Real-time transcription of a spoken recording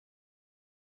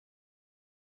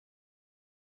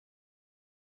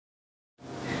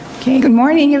Okay, good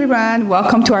morning, everyone.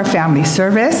 Welcome to our family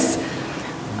service.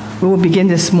 We will begin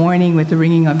this morning with the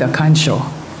ringing of the kansho.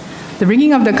 The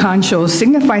ringing of the kansho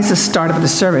signifies the start of the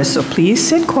service, so please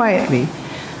sit quietly.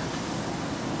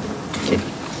 Okay.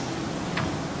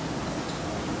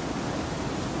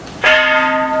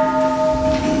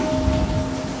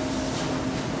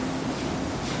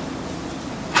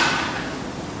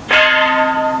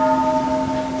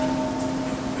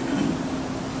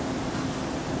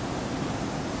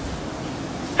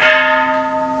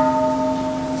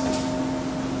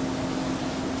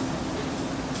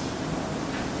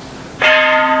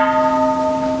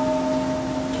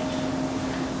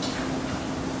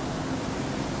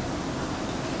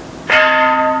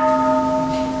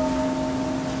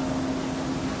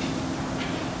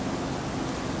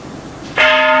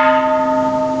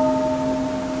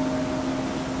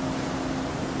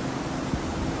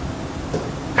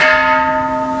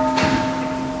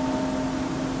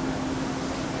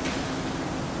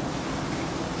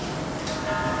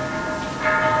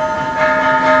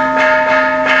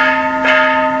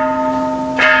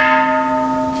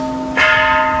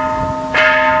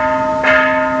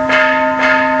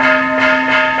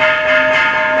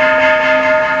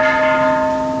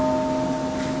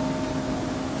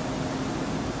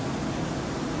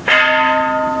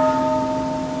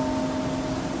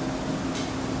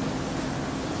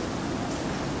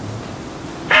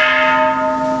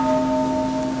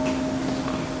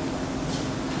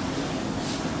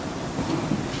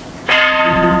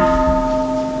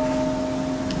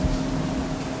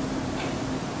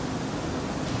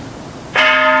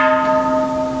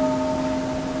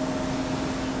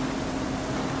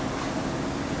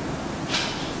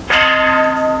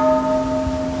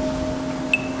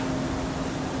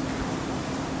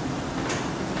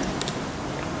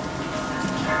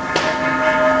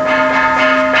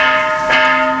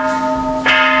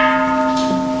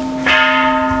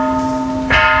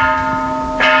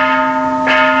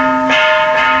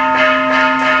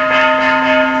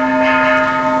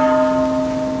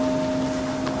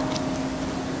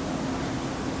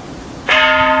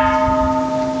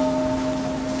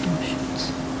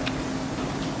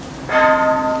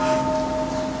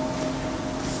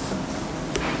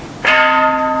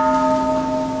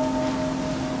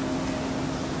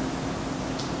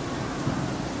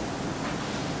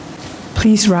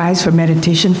 Please rise for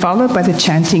meditation, followed by the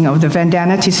chanting of the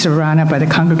Vandana Ti-Sarana by the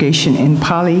congregation in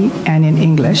Pali and in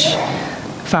English,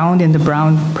 found in the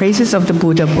Brown Praises of the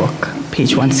Buddha book,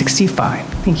 page 165.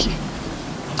 Thank you.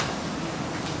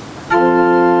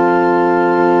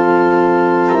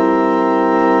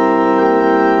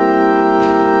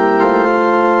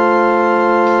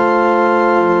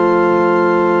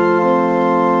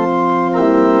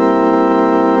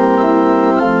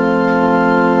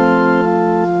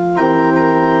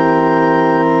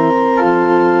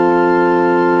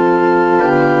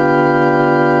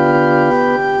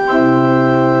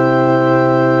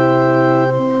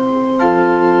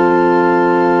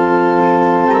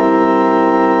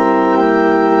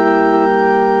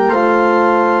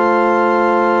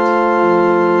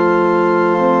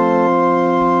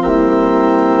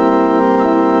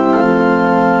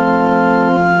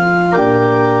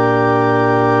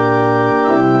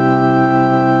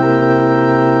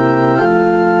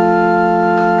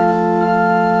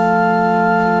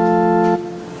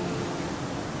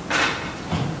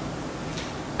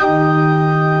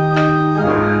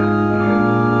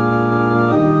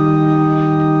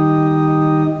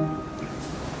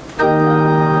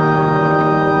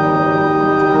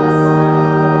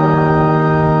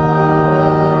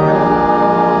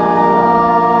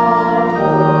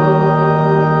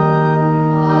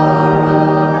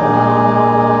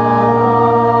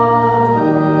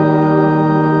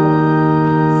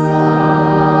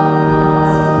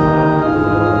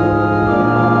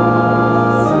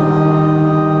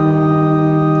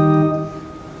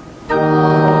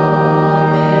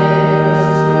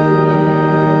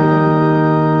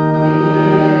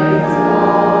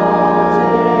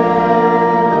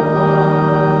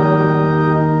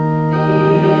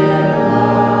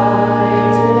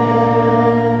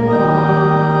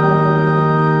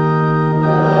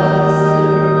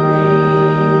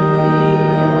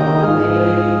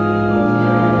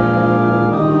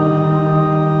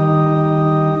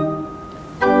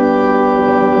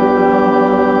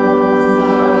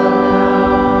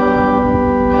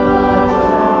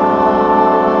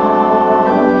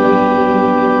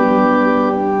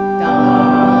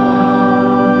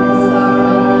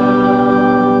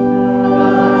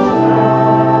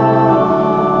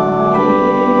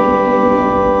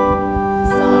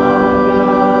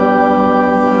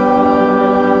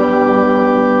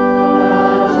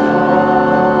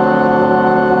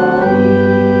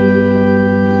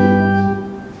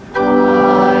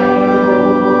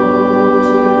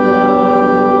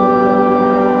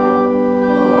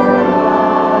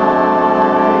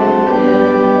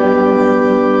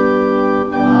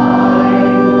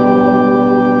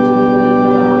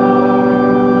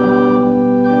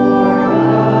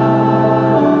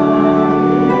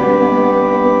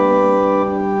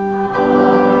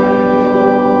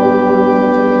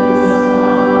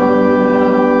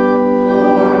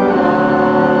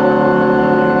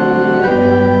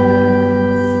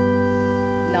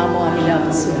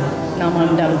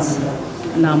 Mandals,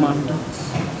 Namanda.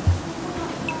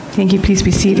 Thank you. Please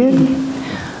be seated.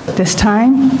 This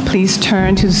time, please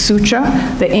turn to the Sutra,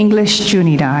 the English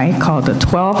Junidai, called the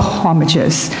 12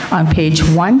 Homages, on page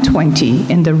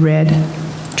 120 in the red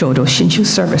Jodo Shinshu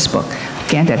service book.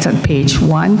 Again, that's on page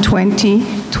 120,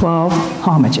 12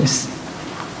 Homages.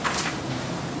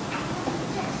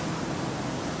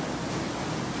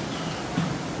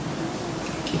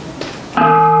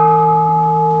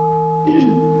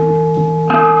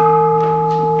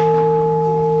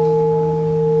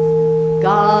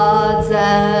 Gods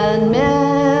and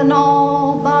men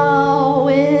all bow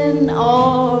in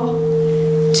awe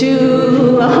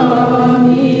to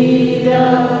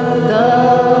Amida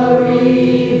the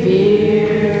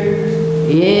revered,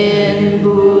 in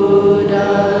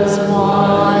Buddha's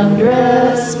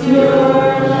wondrous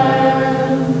pure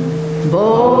land.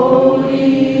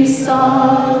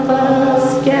 Bodhisattvas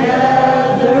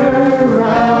gather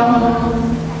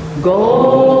round,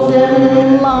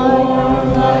 golden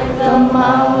like the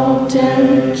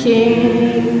mountain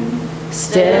king,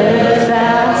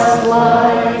 steadfast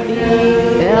like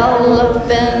the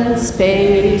elephant's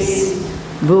pace,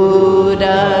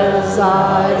 Buddha's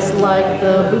eyes like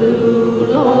the blue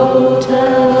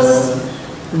lotus.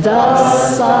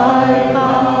 Thus I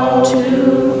bow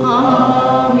to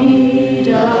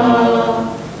Amida,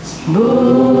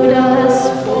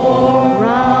 Buddha's form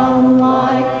round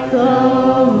like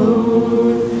the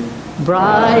moon,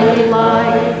 bright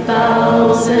like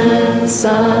thousand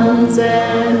suns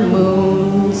and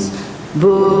moons,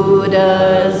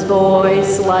 Buddha's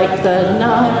voice like the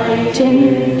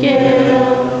nightingale.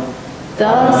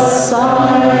 Thus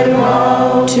I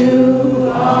bow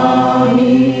to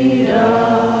Amida,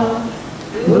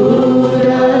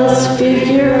 Buddha's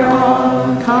figure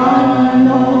on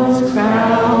Kaneohe's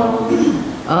crown,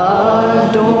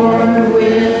 adorned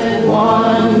with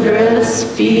wondrous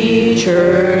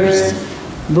features.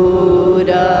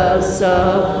 Buddha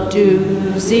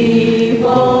subdues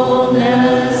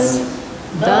evilness.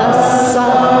 Thus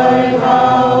I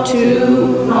bow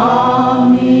to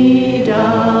Amida.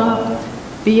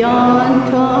 Beyond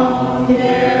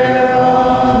compare,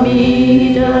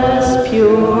 Amida's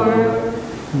pure,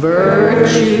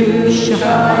 virtue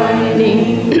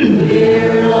shining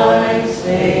clear like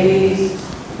space,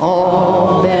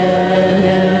 all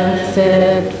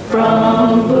benefit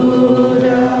from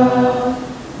Buddha.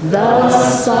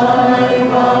 Thus I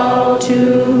bow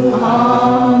to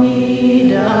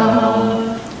Amida,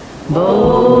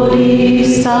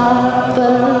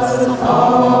 Bodhisattvas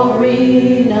all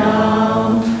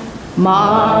renowned,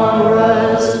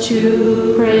 Maras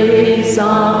to praise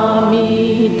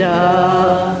Amida,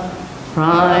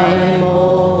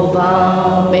 primal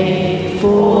vow made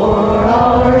for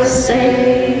our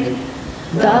sake.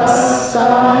 Thus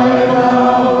I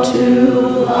bow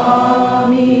to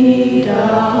Amida,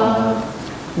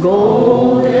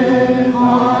 golden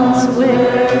haunts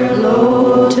where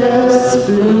lotus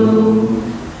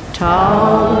bloom,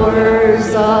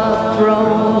 towers a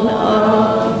throne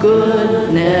of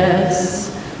goodness.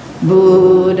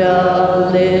 Buddha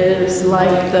lives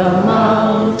like the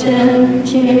mountain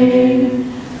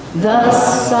king.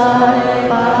 Thus I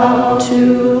bow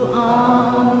to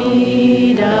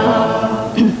Amida.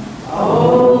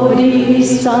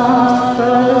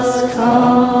 Bodhisattvas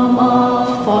come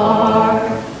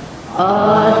afar,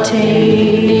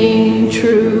 attaining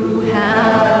true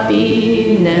happiness.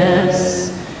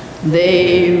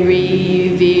 They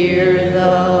revere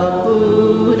the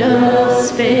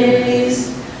Buddha's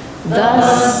face.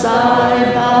 Thus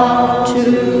I bow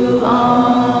to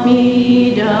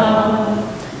Amida.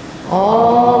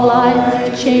 All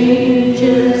life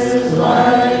changes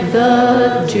like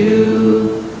the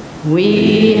dew.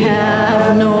 We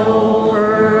have no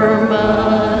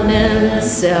permanent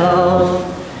self.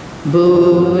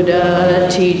 Buddha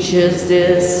teaches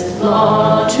this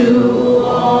law to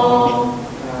all.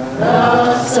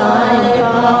 Thus I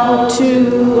bow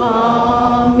to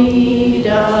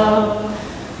Amida.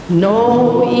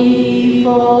 No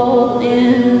evil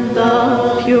in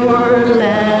the pure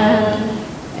land,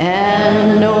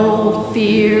 and no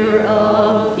fear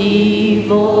of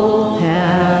evil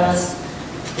paths.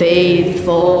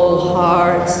 Faithful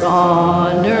hearts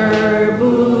honor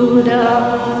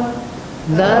Buddha.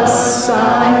 Thus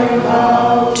I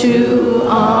bow to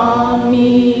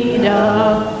Amida,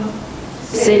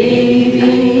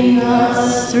 saving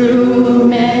us through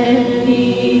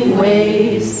many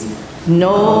ways.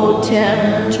 No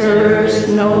tempters,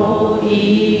 no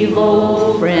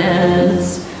evil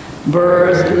friends.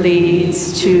 Birth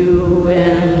leads to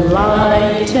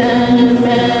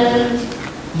enlightenment.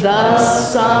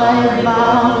 Thus I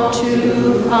vow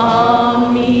to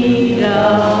Amida.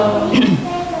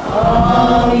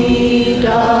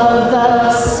 Amida,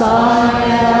 thus I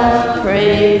have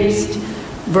praised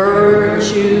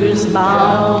virtues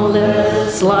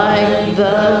boundless like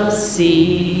the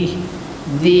sea.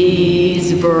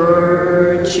 These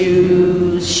virtues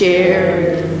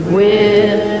shared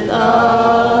with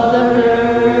others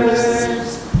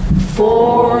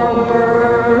for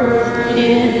birth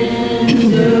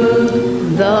into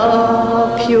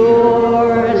the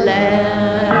pure land.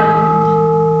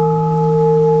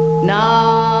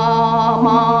 Namandabu.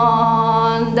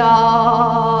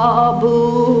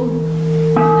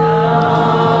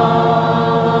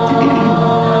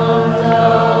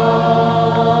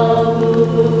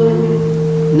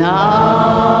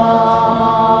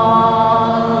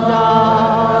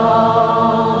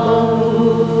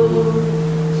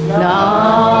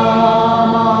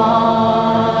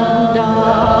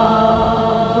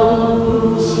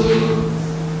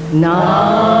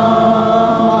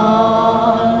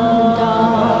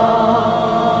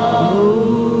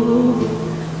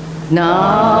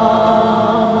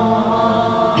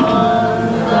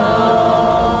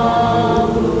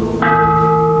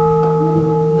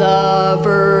 The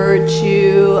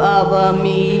virtue of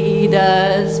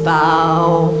Amida's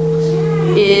vow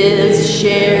is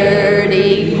shared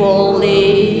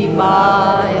equally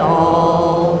by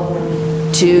all,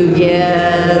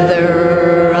 together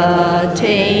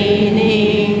attaining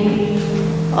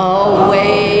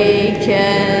awakened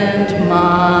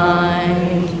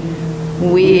mind.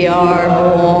 We are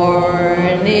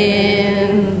born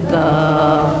in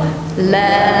the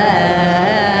land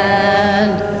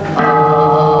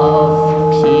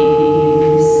of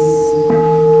peace.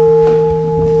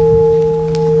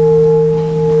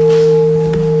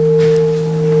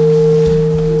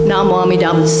 Namo Amida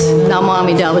Butsu, Namo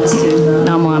Amida Butsu,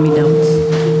 Namo Amida Butsu.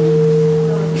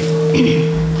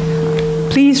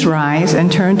 Please rise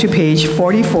and turn to page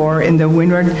 44 in the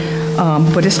Windward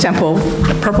Buddhist Temple,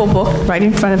 the purple book right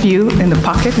in front of you in the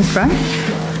pocket in front,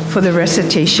 for the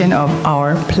recitation of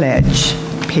our pledge,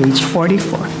 page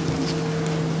 44.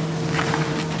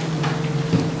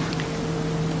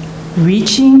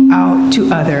 Reaching out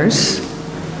to others,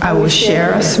 I will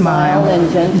share a smile and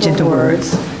gentle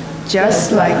words,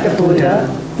 just like the Buddha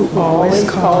who always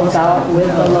calls out with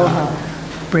aloha.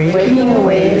 Breaking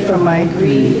away from my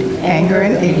greed, anger,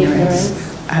 and ignorance,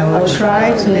 I will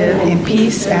try to live in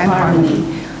peace and harmony,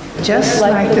 just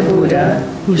like the Buddha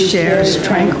who shares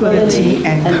tranquility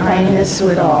and kindness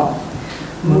with all.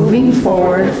 Moving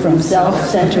forward from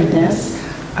self-centeredness,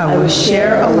 I will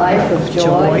share a life of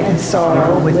joy and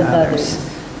sorrow with others,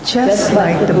 just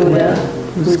like the Buddha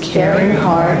whose caring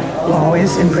heart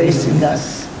always embraces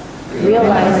us.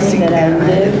 Realizing that I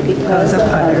live because of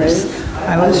others,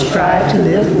 I will strive to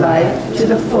live life to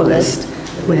the fullest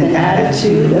with an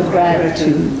attitude of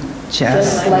gratitude,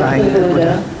 just like the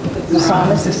Buddha who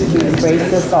promises to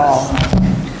embrace us all.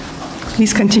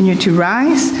 Please continue to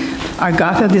rise. Our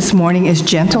Gatha this morning is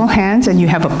gentle hands, and you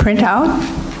have a printout.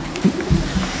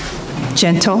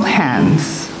 Gentle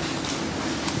hands.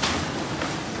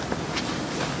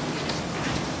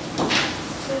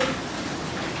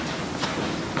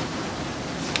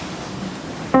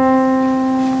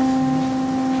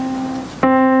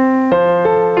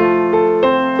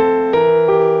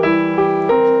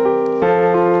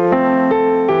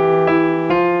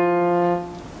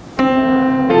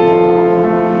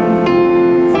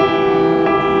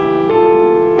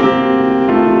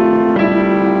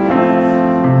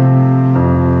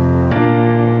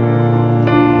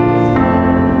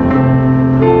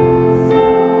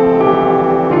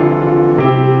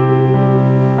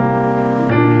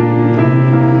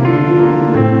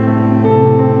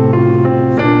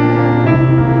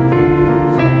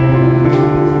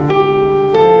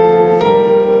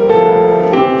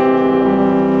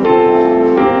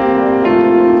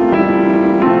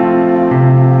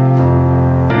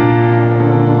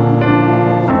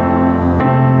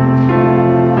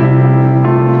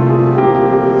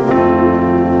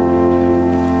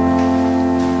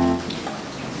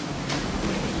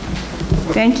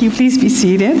 Thank you. Please be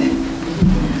seated.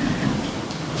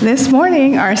 This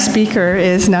morning, our speaker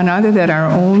is none other than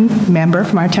our own member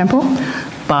from our temple,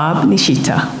 Bob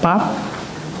Nishita. Bob?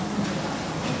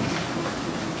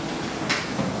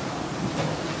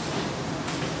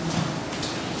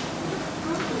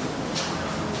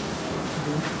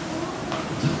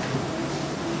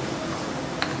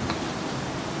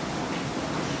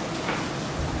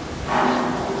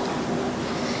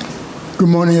 Good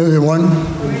morning, everyone.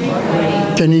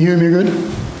 Can you hear me good?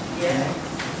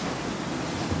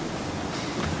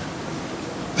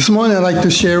 This morning I'd like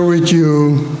to share with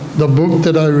you the book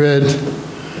that I read,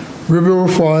 River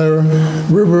of Fire,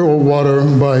 River of Water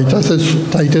by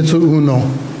Taitetsu Uno.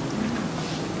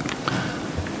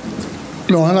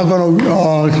 No, I'm not going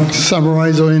to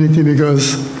summarize or anything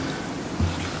because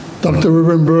Dr.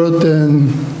 Reverend Burt and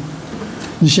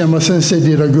Nishiyama Sensei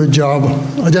did a good job.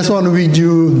 I just want to read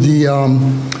you the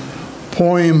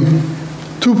poem,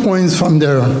 2 poems from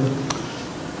there.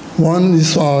 One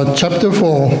is chapter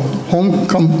 4, home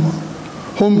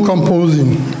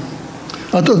composing.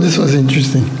 I thought this was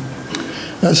interesting.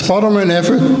 As part of an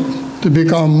effort to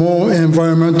become more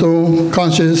environmental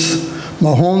conscious, my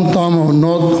hometown of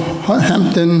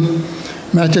Northampton,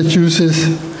 Massachusetts,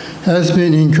 has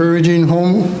been encouraging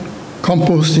home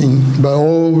composting by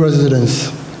all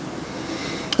residents.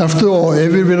 After all,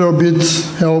 every little bit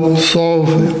helps solve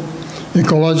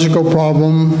ecological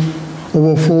problem,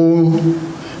 overfull,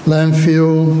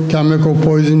 landfill, chemical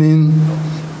poisoning,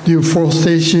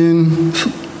 deforestation,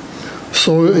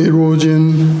 soil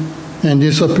erosion, and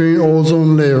disappearing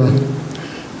ozone layer.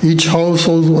 Each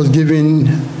household was given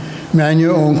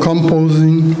manual on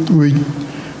composting with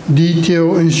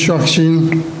detailed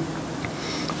instruction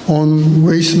on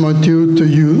waste material to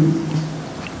use.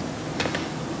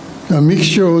 A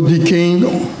mixture of decaying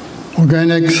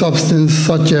organic substance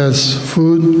such as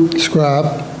food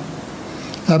scrap,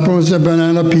 apples and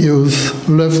banana peels,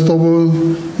 leftover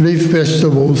leaf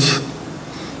vegetables,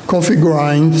 coffee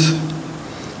grinds,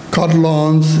 cut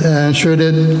lawns, and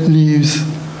shredded leaves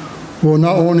will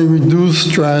not only reduce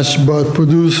trash but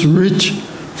produce rich,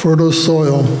 fertile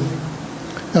soil.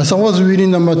 As I was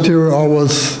reading the material, I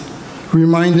was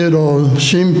reminded of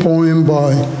Shin poem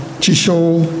by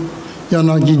Chisho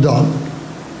Yanagida.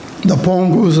 The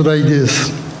poem goes like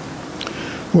this.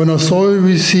 When a soil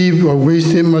receives a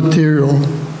wasted material,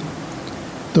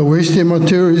 the wasted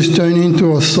material is turned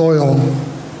into a soil.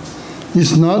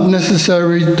 It's not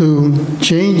necessary to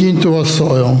change into a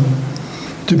soil.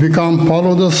 To become part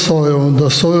of the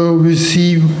soil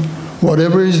receives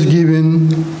whatever is given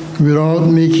without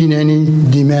making any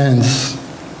demands.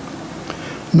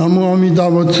 Namu Amida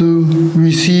Butsu,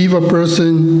 receive a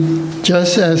person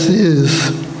just as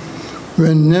is.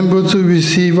 When Nembutsu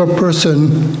receive a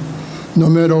person, no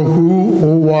matter who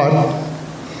or what,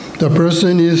 the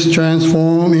person is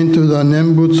transformed into the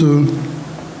Nembutsu,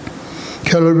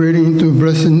 calibrating into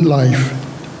blessed life.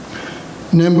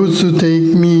 Nembutsu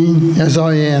take me as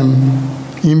I am,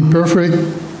 imperfect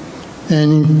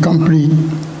and incomplete,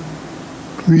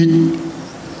 with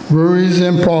worries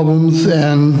and problems,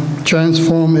 and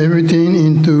transform everything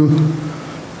into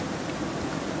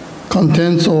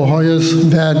contents or highest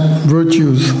bad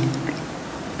virtues.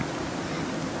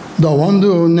 The wonder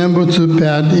of Nembutsu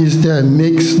path is that it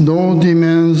makes no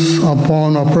demands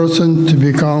upon a person to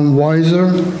become wiser,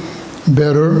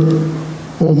 better,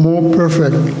 or more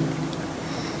perfect.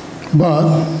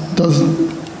 But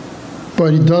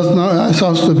it does not ask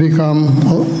us to become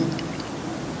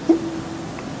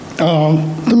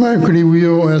automatically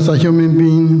real as a human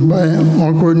being by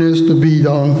awkwardness to be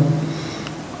the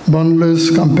boundless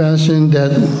compassion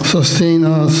that sustains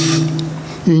us.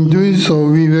 In doing so,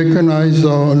 we recognize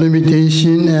our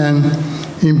limitation and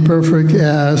imperfect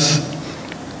as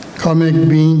karmic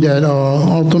beings that are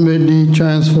ultimately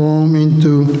transformed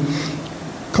into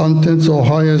contents of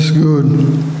highest good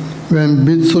when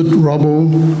bits of rubble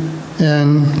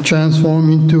and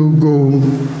transformed into gold.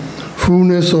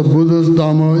 Fullness of Buddha's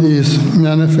Dharma is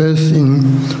manifest in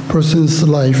person's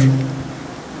life.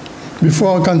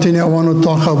 Before I continue, I want to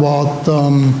talk about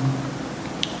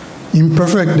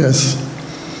imperfectness.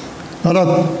 A lot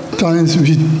of times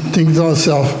we think to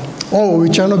ourselves, oh,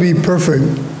 we're trying to be perfect.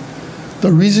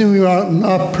 The reason we are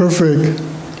not perfect,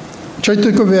 try to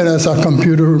think of it as a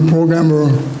computer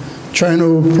programmer trying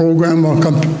to program a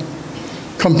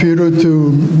computer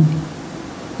to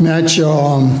match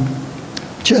a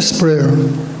chess player.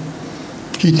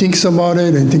 He thinks about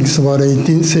it and thinks about it. He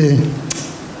thinks, say,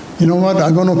 you know what,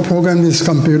 I'm going to program this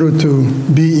computer to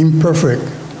be imperfect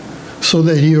so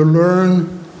that he'll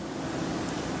learn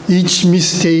each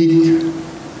mistake,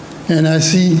 and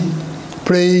as he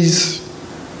plays,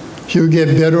 he'll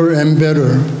get better and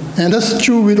better. And that's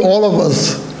true with all of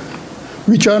us.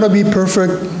 We try to be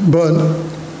perfect, but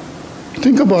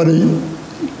think about it.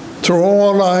 Through all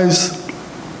our lives,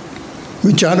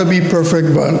 we try to be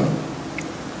perfect, but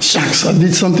shucks, I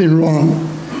did something wrong.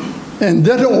 And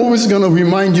that's always going to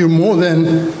remind you more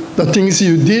than the things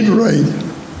you did right,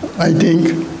 I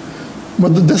think.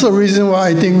 But that's the reason why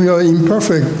I think we are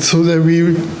imperfect, so that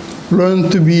we learn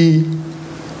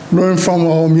from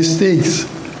our mistakes.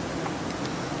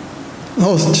 I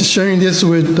was sharing this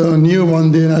with Neil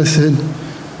one day, and I said,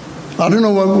 I don't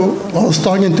know what, I was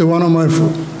talking to one of my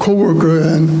coworkers,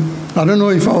 and I don't know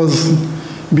if I was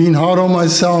being hard on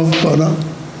myself, but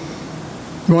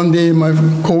one day my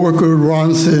coworker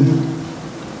Ron said,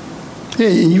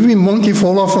 "Hey, even monkey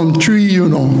fall off from tree, you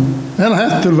know." And I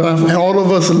had to laugh, and all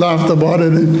of us laughed about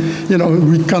it, and you know,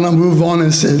 we kind of moved on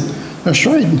and said, "That's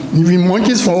right, even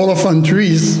monkeys fall off on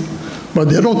trees, but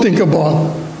they don't think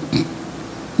about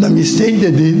the mistake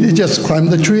they did. They just climb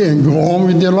the tree and go on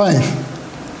with their life."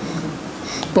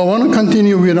 But I want to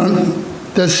continue with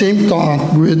that same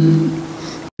thought with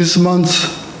this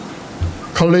month's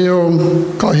Kaleo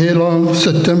Kahela,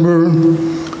 September,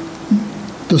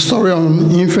 the story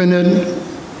on infinite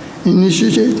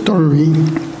initiatory.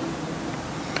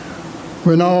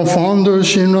 When our founder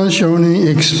Shinran Shoni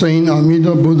explained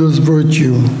Amida Buddha's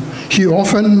virtue, he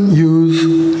often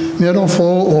used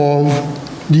metaphor of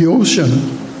the ocean.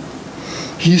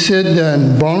 He said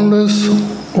that boundless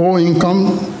or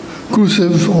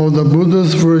inclusive of the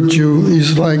Buddha's virtue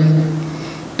is like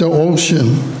the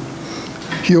ocean.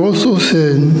 He also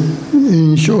said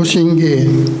in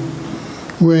Shoshinge,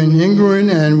 when ignorant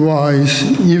and wise,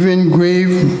 even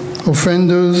grave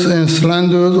offenders and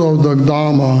slanderers of the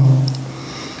Dharma,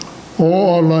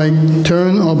 all are like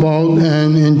turn about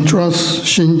and entrust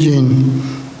Shinjin.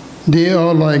 They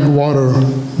are like water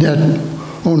that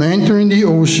on entering the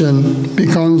ocean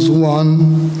becomes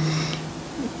one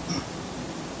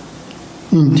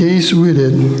in taste with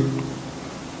it.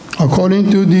 According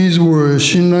to these words,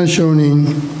 Shinran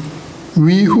Shonin,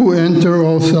 we who enter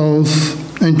ourselves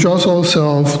and trust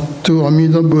ourselves to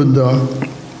Amida Buddha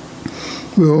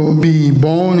will be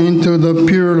born into the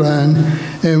Pure Land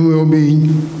and will be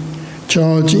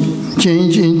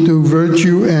changed into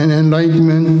virtue and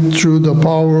enlightenment through the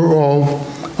power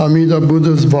of Amida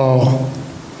Buddha's vow.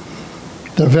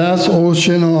 The vast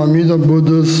ocean of Amida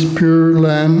Buddha's Pure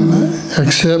Land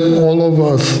accepts all of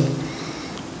us.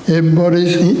 Everybody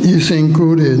is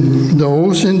included. The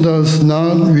ocean does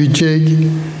not reject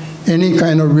any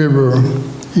kind of river.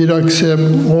 It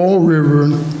accepts all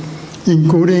rivers,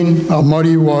 including a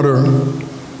muddy water.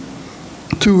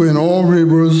 Too, and all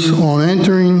rivers on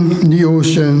entering the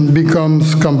ocean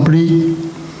becomes complete,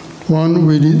 one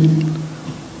with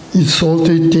its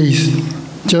salty taste.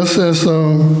 Just as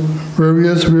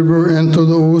various rivers enter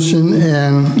the ocean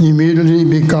and immediately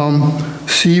become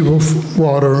sea of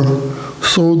water,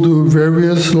 so do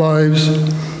various lives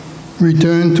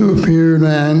return to Pure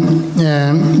Land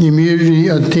and immediately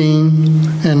attain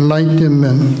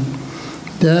enlightenment.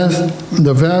 Thus,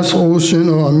 the vast ocean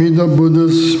of Amida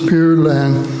Buddha's Pure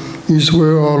Land is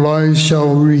where our lives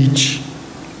shall reach.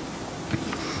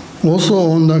 Also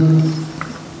on the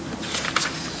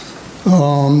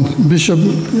Bishop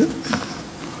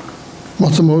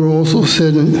Matsumoto also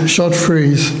said in a short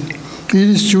phrase, it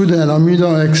is true that Amida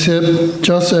accepts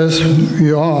just as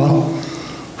we are,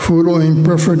 full of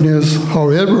imperfectness.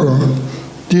 However,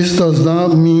 this does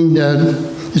not mean that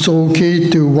it's okay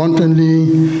to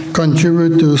wantonly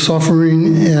contribute to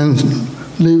suffering and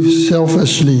live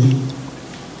selfishly.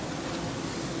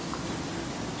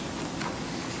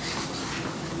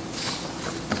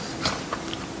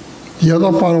 The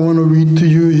other part I want to read to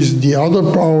you is the other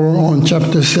power on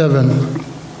chapter 7.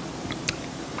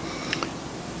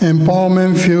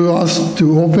 Empowerment fuels us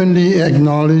to openly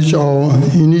acknowledge our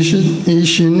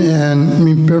initiation and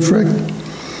imperfect,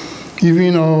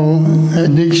 even our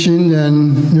addiction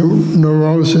and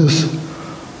neurosis.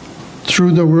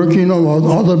 Through the working of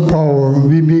our other power,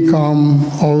 we become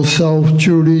ourselves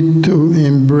truly to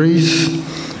embrace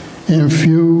and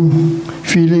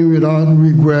feeling without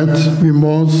regret,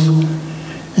 remorse,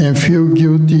 and feel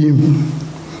guilty.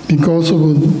 Because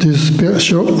of this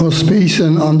space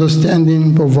and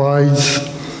understanding provides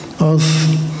us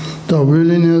the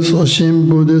willingness of Shin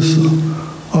Buddhists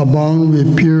abound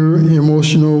with pure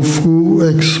emotional full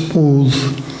expose,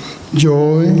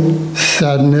 joy,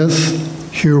 sadness,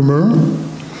 humor,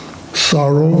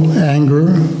 sorrow,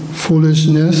 anger,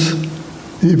 foolishness,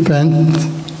 repent,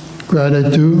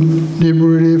 gratitude,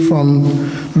 liberated from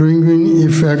lingering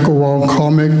effect of our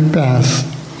karmic past.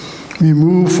 We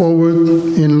move forward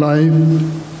in life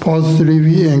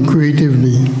positively and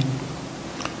creatively.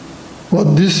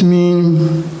 What this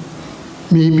means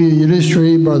may be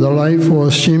illustrated by the life of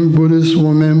a Shin Buddhist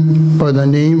woman by the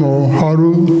name of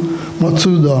Haru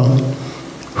Matsuda,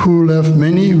 who left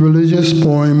many religious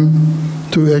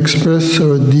poems to express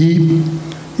her deep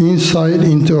insight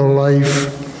into her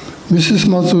life. Mrs.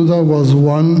 Matsuda was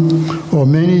one of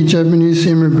many Japanese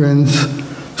immigrants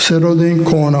settled in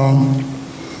Kona,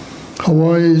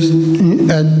 Hawaii,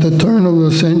 at the turn of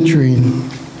the century.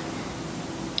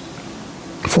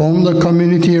 formed a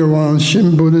community around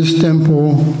Shin Buddhist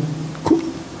temple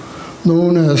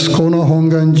known as Kona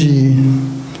Hongwanji.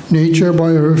 Nurtured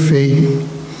by her faith,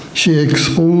 she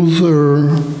exposed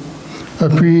her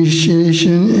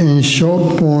appreciation in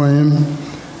short poem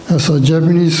as a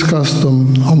Japanese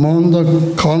custom. Among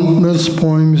the countless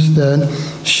poems that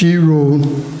she wrote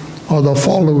are the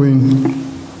following.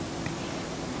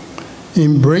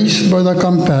 Embraced by the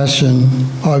compassion,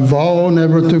 I vow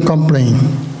never to complain.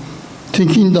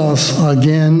 Thinking thus,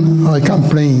 again I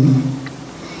complain.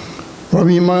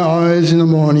 Rubbing my eyes in the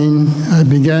morning, I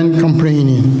began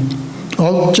complaining.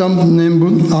 Out jumped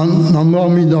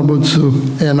Amida Butsu,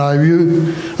 and I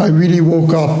really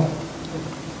woke up.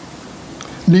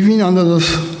 Living under the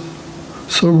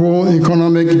several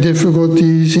economic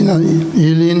difficulties in an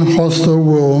alien, hostile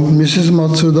world, Mrs.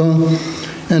 Matsuda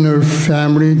and her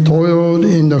family toiled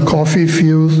in the coffee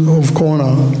fields of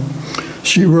Kona.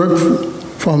 She worked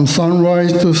from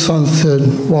sunrise to sunset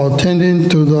while tending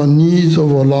to the needs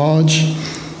of a large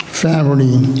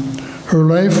family. Her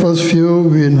life was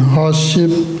filled with hardship,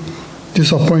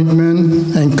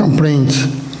 disappointment, and complaints.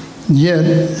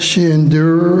 Yet she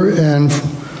endured and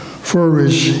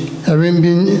flourished, having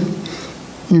been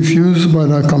infused by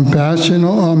the compassion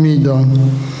of Amida.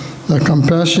 The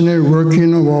compassionate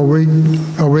working of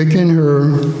awaken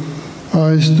her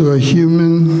eyes to a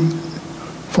human,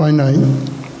 finite,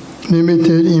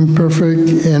 limited,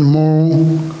 imperfect, and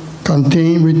moral,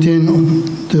 contained within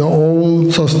the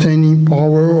all-sustaining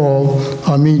power of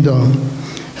Amida.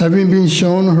 Having been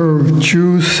shown her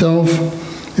true self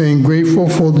and grateful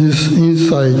for this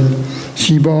insight,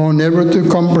 she vowed never to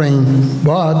complain,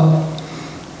 but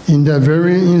in that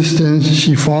very instant,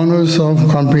 she found herself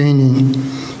complaining.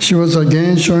 She was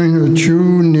again showing her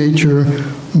true nature,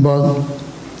 but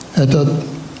at that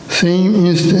same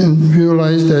instant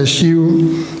realized that she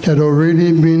had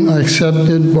already been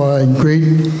accepted by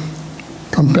great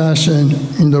compassion.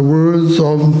 In the words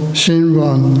of Shin,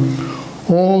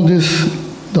 all this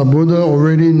the Buddha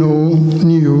already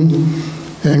knew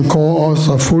and called us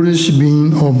a foolish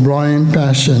being of blind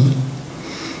passion.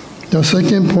 The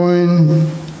second point,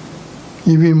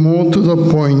 even more to the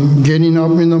point, getting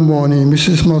up in the morning,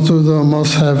 Mrs. Matsuda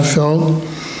must have felt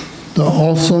the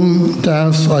awesome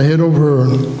task ahead of her,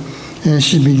 and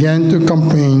she began to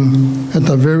complain. At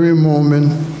the very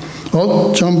moment,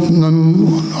 out jumped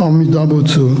Amida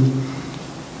Butsu.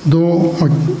 Though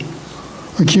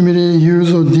accumulated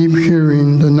years of deep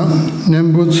hearing, the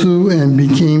Nembutsu, and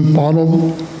became part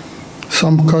of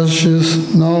some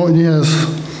conscious, now it has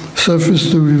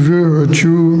surfaced to reveal her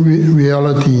true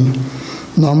reality.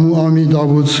 Namu Amida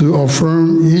Butsu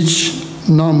affirmed each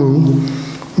Namu,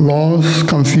 lost,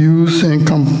 confused, and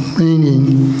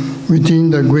complaining within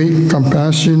the great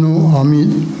compassion of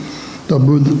Amida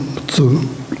Butsu.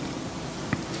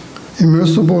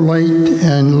 Immersible light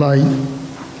and light.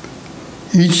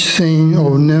 Each saying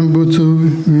of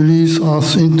Nembutsu releases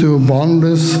us into a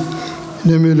boundless,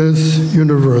 limitless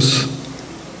universe.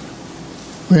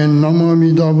 When Namu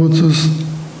Amida Butsu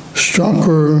struck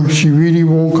her, she really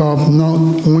woke up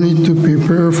not only to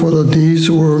prepare for the day's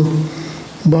work,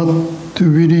 but to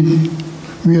really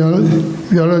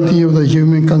reality of the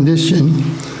human condition.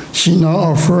 She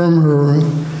now affirmed her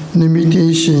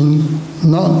limitation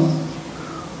not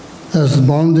as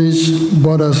bondage,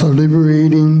 but as a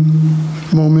liberating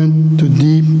moment to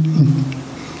deep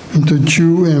into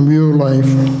true and real life.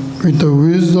 With the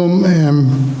wisdom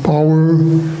and power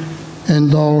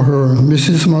endow her,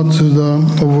 Mrs.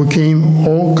 Matsuda overcame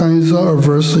all kinds of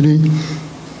adversity,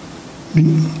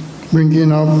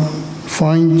 bringing up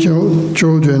fine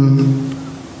children,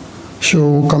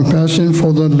 show compassion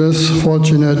for the less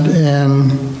fortunate,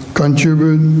 and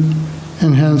contribute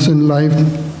enhancing life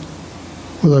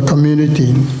with a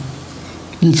community.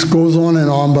 This goes on and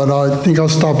on, but I think I'll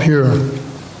stop here.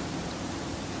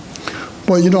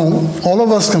 But all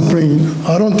of us complain.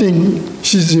 I don't think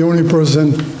she's the only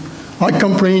person. I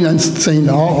complain and saying,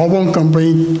 I won't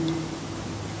complain.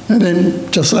 And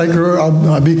then just like her,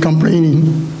 I'll be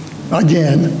complaining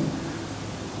again.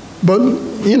 But,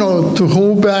 to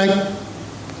hold back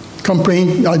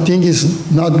complaint, I think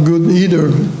is not good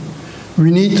either. We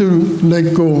need to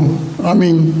let go. I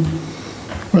mean,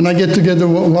 when I get together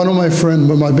with one of my friends,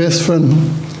 my best friend,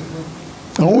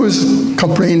 I always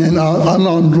complain, and I'm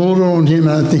unloaded on him,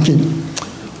 and I'm thinking,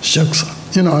 shucks,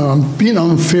 I'm being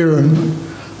unfair.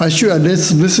 I should at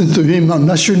least listen to him.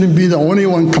 I shouldn't be the only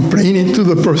one complaining to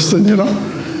the person,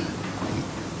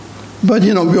 But,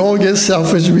 we all get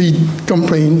selfish, we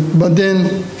complain. But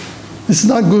then it's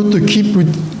not good to keep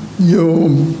with your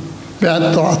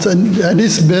bad thoughts. And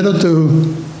it's better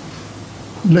to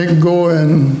let go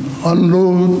and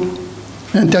unload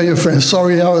and tell your friends,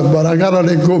 sorry, but I gotta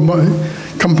let go my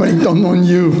complaint on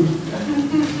you.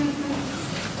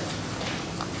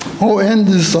 I'll end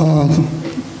this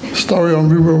story on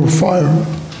River of Fire,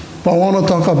 but I want to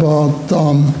talk about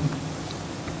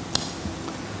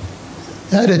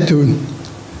attitude.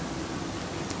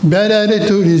 Bad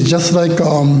attitude is just like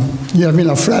you having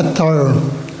a flat tire.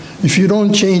 If you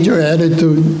don't change your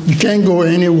attitude, you can't go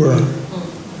anywhere.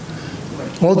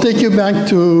 I'll take you back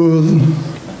to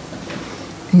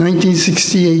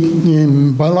 1968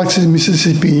 in Biloxi,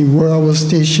 Mississippi, where I was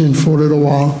stationed for a little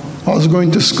while. I was going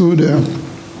to school there.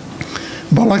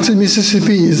 Biloxi,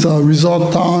 Mississippi is a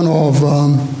resort town of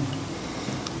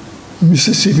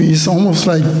Mississippi. It's almost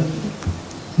like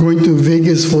going to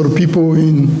Vegas for the people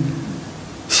in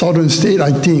southern state,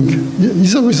 I think.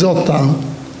 It's a resort town.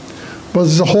 But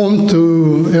it's a home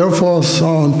to Air Force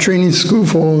training school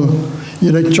for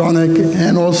electronic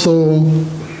and also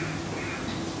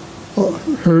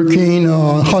hurricane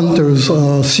hunters,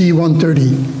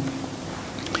 C-130.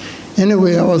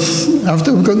 Anyway,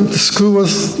 after the school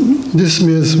was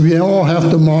dismissed, we all have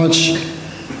to march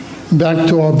back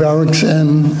to our barracks,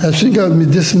 and as we got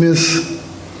dismissed,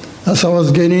 as I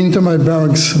was getting into my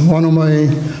barracks, one of my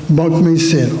bunkmates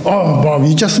said, "Oh, Bob,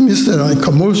 you just missed a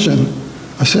commotion."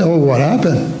 I said, "Oh, what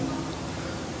happened?"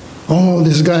 "Oh,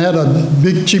 this guy had a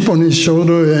big chip on his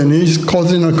shoulder and he's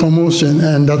causing a commotion,"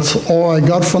 and that's all I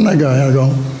got from that guy. I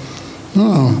go,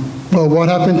 "Oh, well, what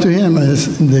happened to him?"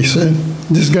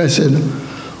 This guy said,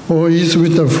 "Oh, he's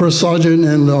with the first sergeant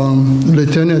and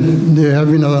lieutenant. They're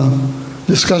having a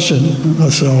discussion." I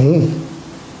said, "Oh,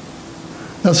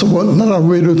 that's another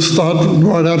way to start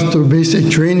right after basic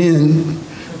training,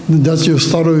 and that's your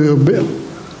start of your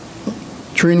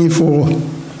training for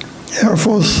Air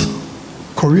Force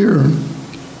career."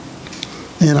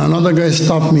 And another guy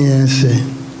stopped me and said,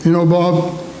 "You know,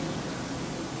 Bob,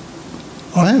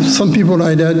 I have some people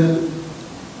like that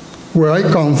where I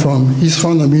come from." He's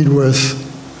from the Midwest.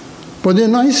 "But they're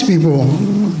nice people.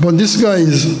 But this guy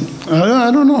is,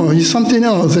 I don't know, he's something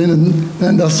else." And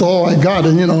that's all I got,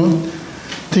 and,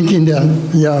 thinking that,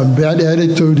 yeah, bad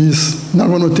attitude is not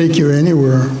going to take you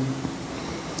anywhere.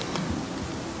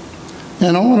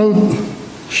 And I want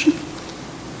to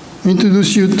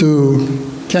introduce you to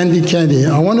candy.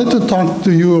 I wanted to talk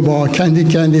to you about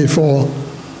candy for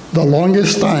the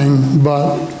longest time,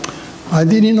 but I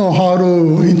didn't know how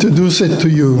to introduce it to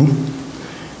you.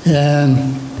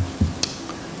 And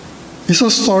it's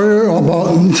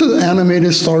an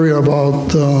animated story about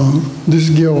this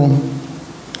girl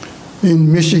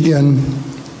in Michigan.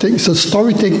 The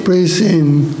story takes place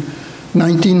in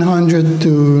 1900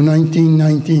 to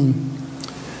 1919.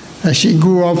 As she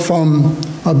grew up from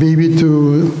a baby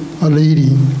to a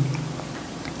lady.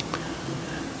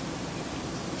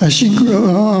 As she grew,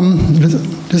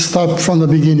 let's start from the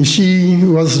beginning. She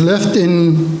was left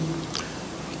in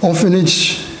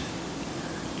orphanage.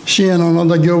 She and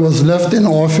another girl was left in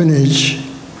orphanage,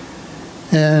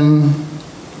 and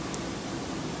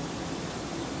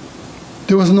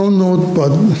there was no note,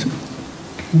 but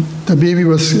the baby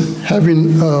was had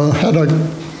a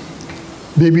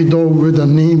baby doll with the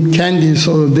name Candy,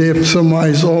 so they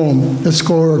surmised, "Oh, let's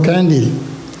call her Candy."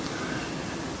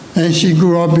 And she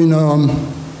grew up in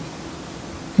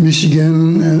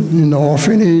Michigan, in the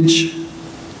orphanage,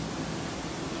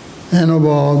 and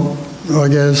about, I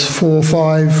guess, 4 or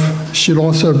 5, she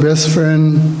lost her best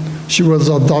friend. She was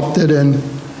adopted, and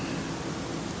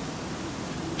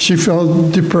she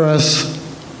felt depressed.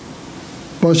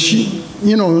 But she,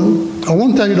 I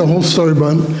won't tell you the whole story,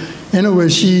 but anyway,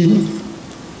 she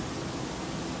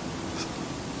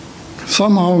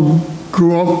somehow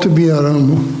grew up to be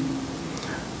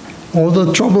all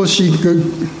the trouble she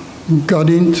got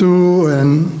into,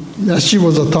 and she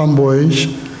was a tomboy,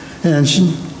 and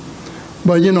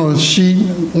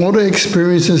all the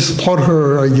experiences taught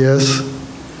her, I guess.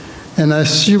 And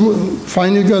as she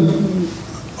finally got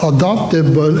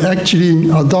adopted, but actually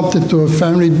adopted to a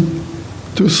family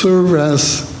to serve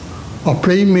as a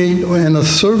playmate and a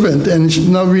servant, and she's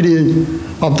not really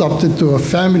adopted to a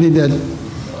family that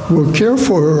will care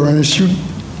for her.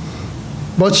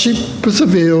 But she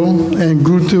persevered and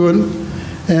grew to it,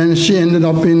 and she ended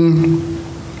up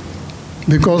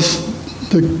because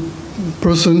the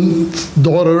person's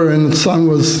daughter and son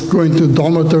was going to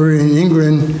dormitory in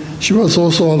England, she was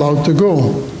also allowed to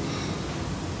go.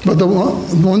 But the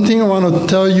one thing I want to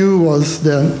tell you was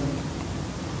that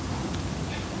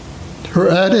her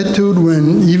attitude,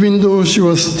 even though she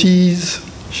was teased,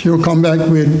 she'll come back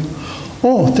with,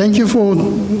 "Oh, thank you for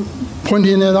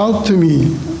pointing that out to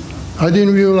me. I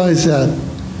didn't realize that."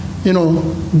 you know,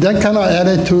 that kind of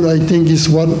attitude, I think, is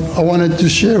what I wanted to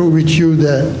share with you,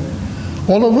 that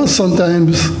all of us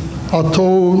sometimes are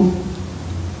told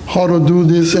how to do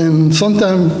this, and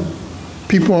sometimes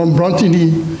people are bluntly,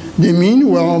 they mean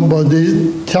well, but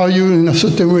they tell you in a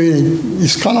certain way,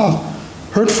 it's kind of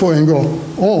hurtful, and go,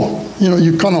 oh, you know,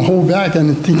 you kind of hold back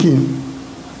and thinking,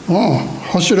 oh,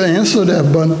 how should I answer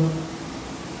that? But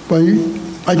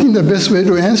I think the best way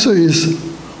to answer is,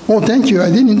 oh, thank you, I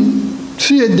didn't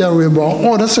see it that way, but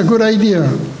oh, that's a good idea.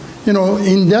 You know,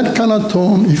 in that kind of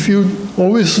tone, if you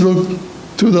always look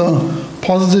to the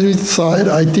positive side,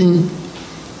 I think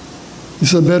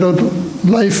it's a better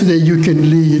life that you can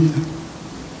lead.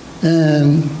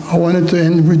 And I wanted to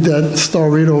end with that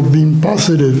story of being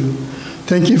positive.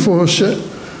 Thank you for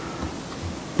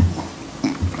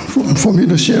me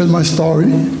to share my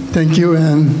story. Thank you,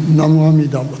 and Namo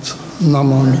Amida Butsu.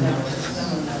 Namo Amida.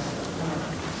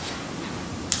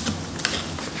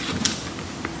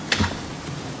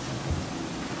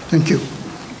 Thank you.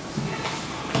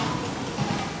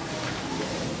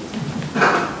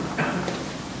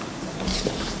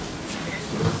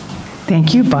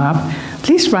 Thank you, Bob.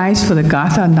 Please rise for the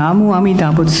Gatha Namu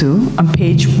Amida Butsu on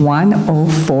page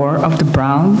 104 of the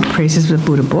Brown Praises of the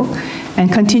Buddha book,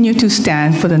 and continue to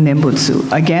stand for the Nembutsu.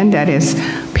 Again, that is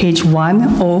page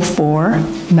 104,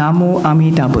 Namu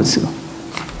Amida Butsu.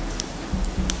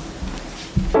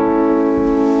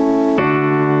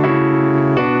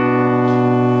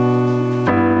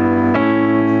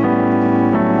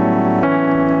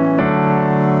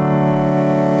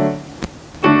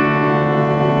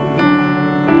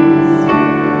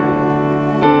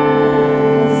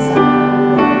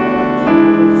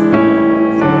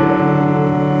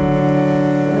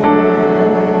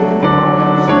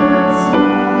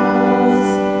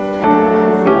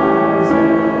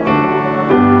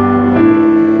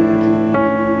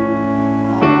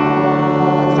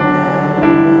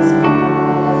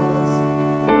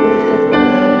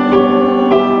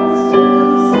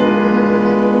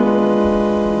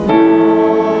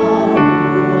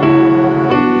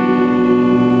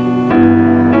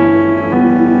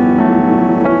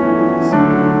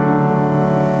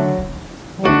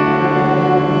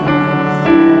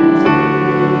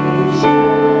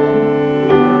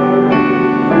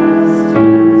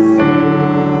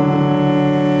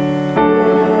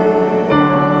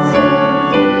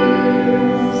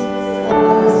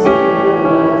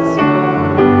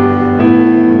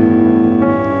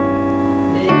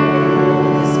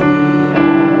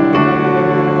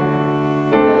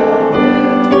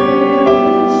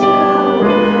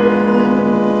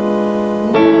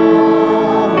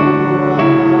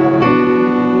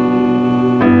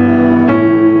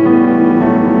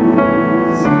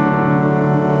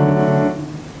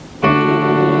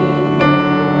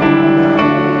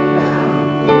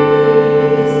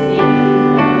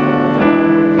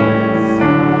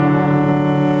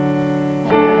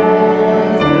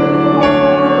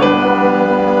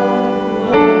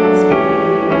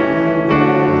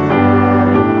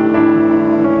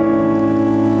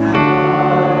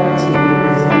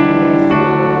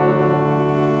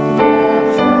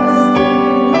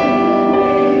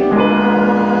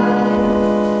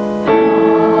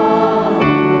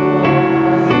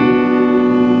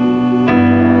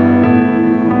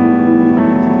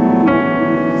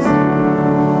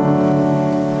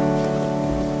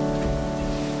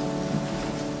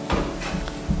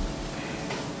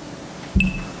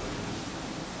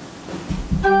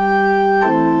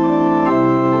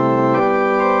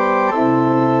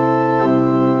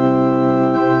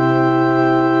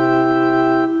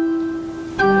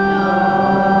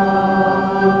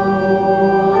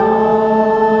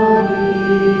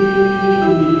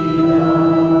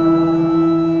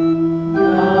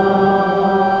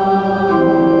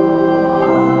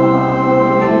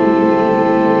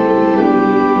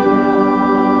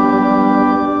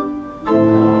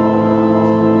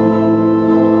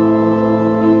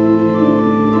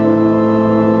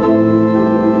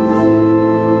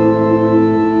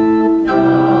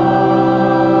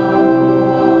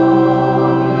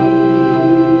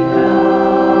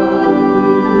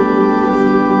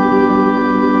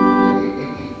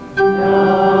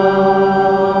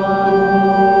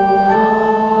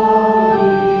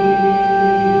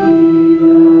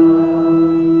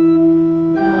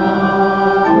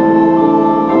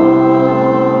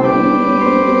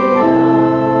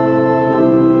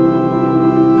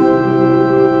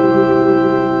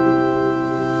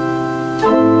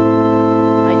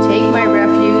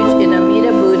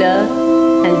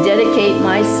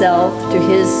 myself to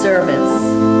his service.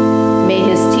 May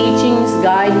his teachings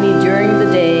guide me during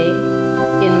the day,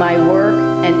 in my work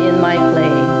and in my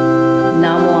play.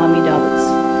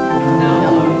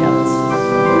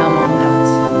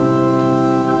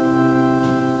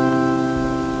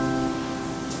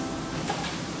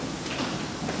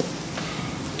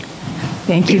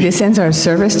 Thank you. This ends our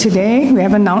service today. We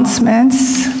have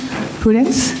announcements.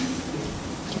 Prudence?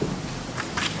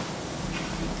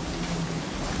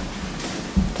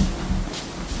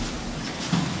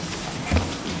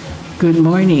 Good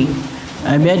morning.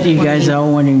 I bet you guys are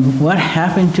all wondering, what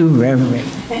happened to Reverend?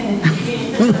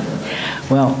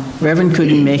 Well, Reverend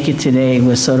couldn't make it today. It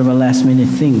was sort of a last-minute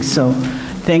thing. So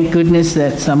thank goodness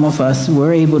that some of us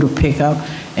were able to pick up,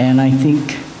 and I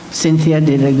think Cynthia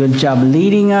did a good job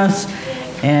leading us,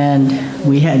 and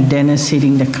we had Dennis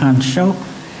hitting the kansho.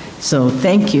 So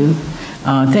thank you.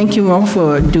 Thank you all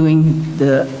for doing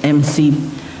the MC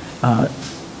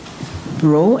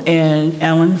role, and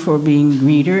Ellen for being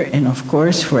reader, and of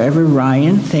course, forever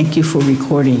Ryan, thank you for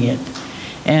recording it.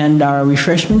 And our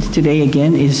refreshments today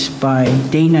again is by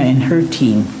Dana and her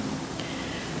team.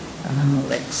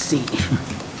 Let's see.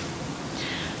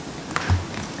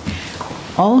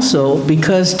 Also,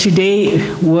 because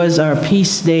today was our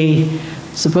Peace Day,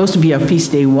 supposed to be our Peace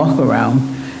Day walk around,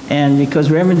 and because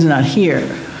Reverend's not here,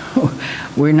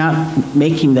 we're not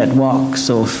making that walk.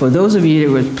 So for those of you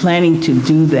that were planning to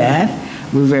do that,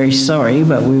 we're very sorry,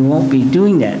 but we won't be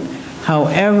doing that.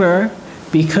 However,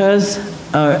 because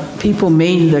people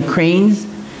made the cranes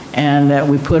and that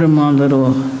we put them on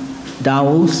little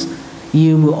dowels,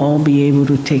 you will all be able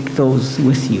to take those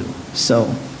with you.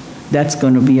 So that's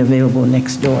going to be available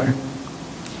next door.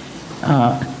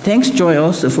 Thanks, Joy,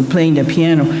 also for playing the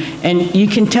piano. And you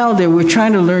can tell that we're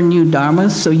trying to learn new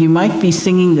dharmas, so you might be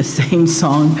singing the same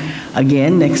song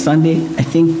again next Sunday. I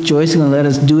think Joy's going to let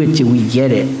us do it till we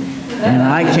get it. And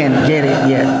I can't get it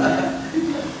yet.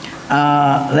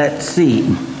 Let's see.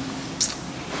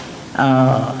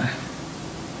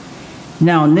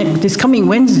 Now, this coming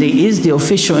Wednesday is the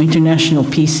official International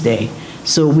Peace Day.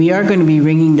 So we are going to be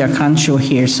ringing the kansho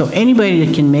here. So anybody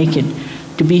that can make it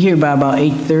to be here by about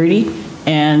 8:30.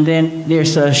 And then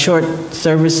there's a short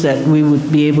service that we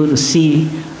would be able to see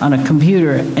on a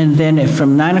computer. And then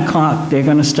from 9 o'clock, they're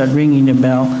going to start ringing the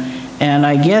bell. And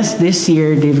I guess this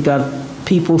year they've got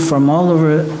people from all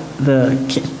over the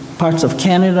parts of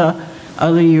Canada,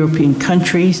 other European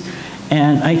countries,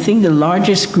 and I think the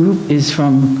largest group is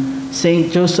from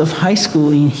St. Joseph High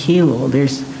School in Hilo.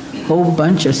 There's a whole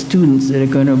bunch of students that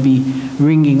are going to be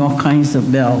ringing all kinds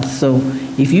of bells. So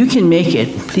if you can make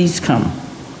it, please come.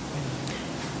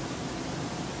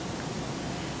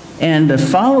 And the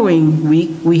following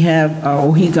week, we have our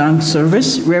Ohigang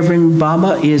service. Reverend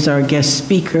Baba is our guest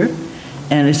speaker.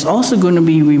 And it's also going to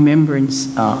be Remembrance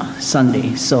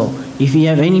Sunday. So if you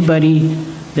have anybody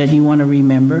that you want to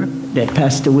remember that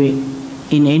passed away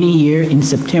in any year in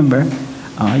September,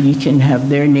 you can have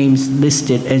their names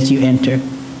listed as you enter,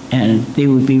 and they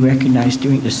will be recognized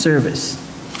during the service.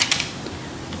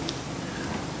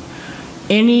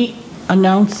 Any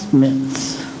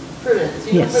announcements? Prudence,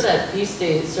 Yes. For that Peace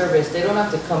Day service, they don't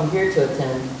have to come here to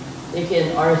attend. They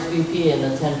can RSVP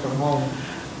and attend from home.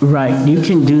 Right, you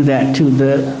can do that too.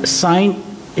 The sign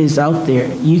is out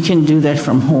there. You can do that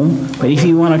from home, but if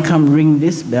you want to come ring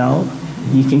this bell,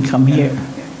 you can come here.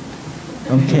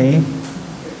 Okay?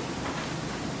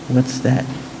 What's that?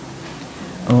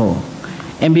 Oh.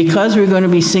 And because we're going to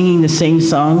be singing the same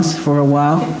songs for a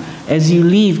while, as you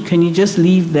leave, can you just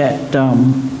leave that,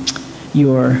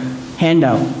 your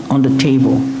handout on the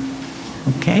table,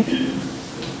 okay?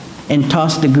 And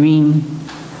toss the green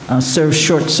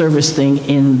short service thing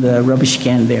in the rubbish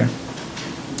can there.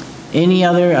 Any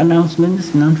other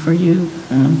announcements? None for you?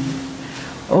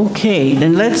 Okay,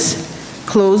 then let's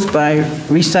close by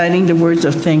reciting the words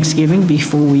of thanksgiving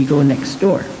before we go next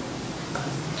door.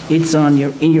 It's on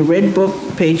in your red book,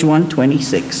 page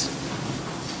 126.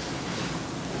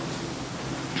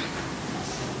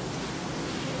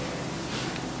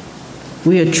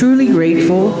 We are truly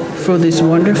grateful for this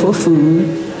wonderful food,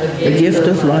 the gift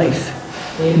of life.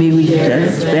 May we share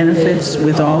its benefits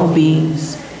with all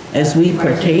beings. As we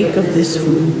partake of this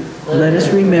food, let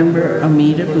us remember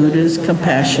Amida Buddha's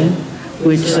compassion,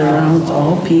 which surrounds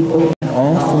all people and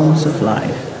all forms of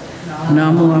life.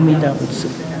 Namo Amida Butsu.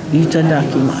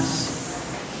 Itadakimasu.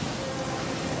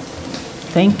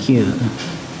 Thank you.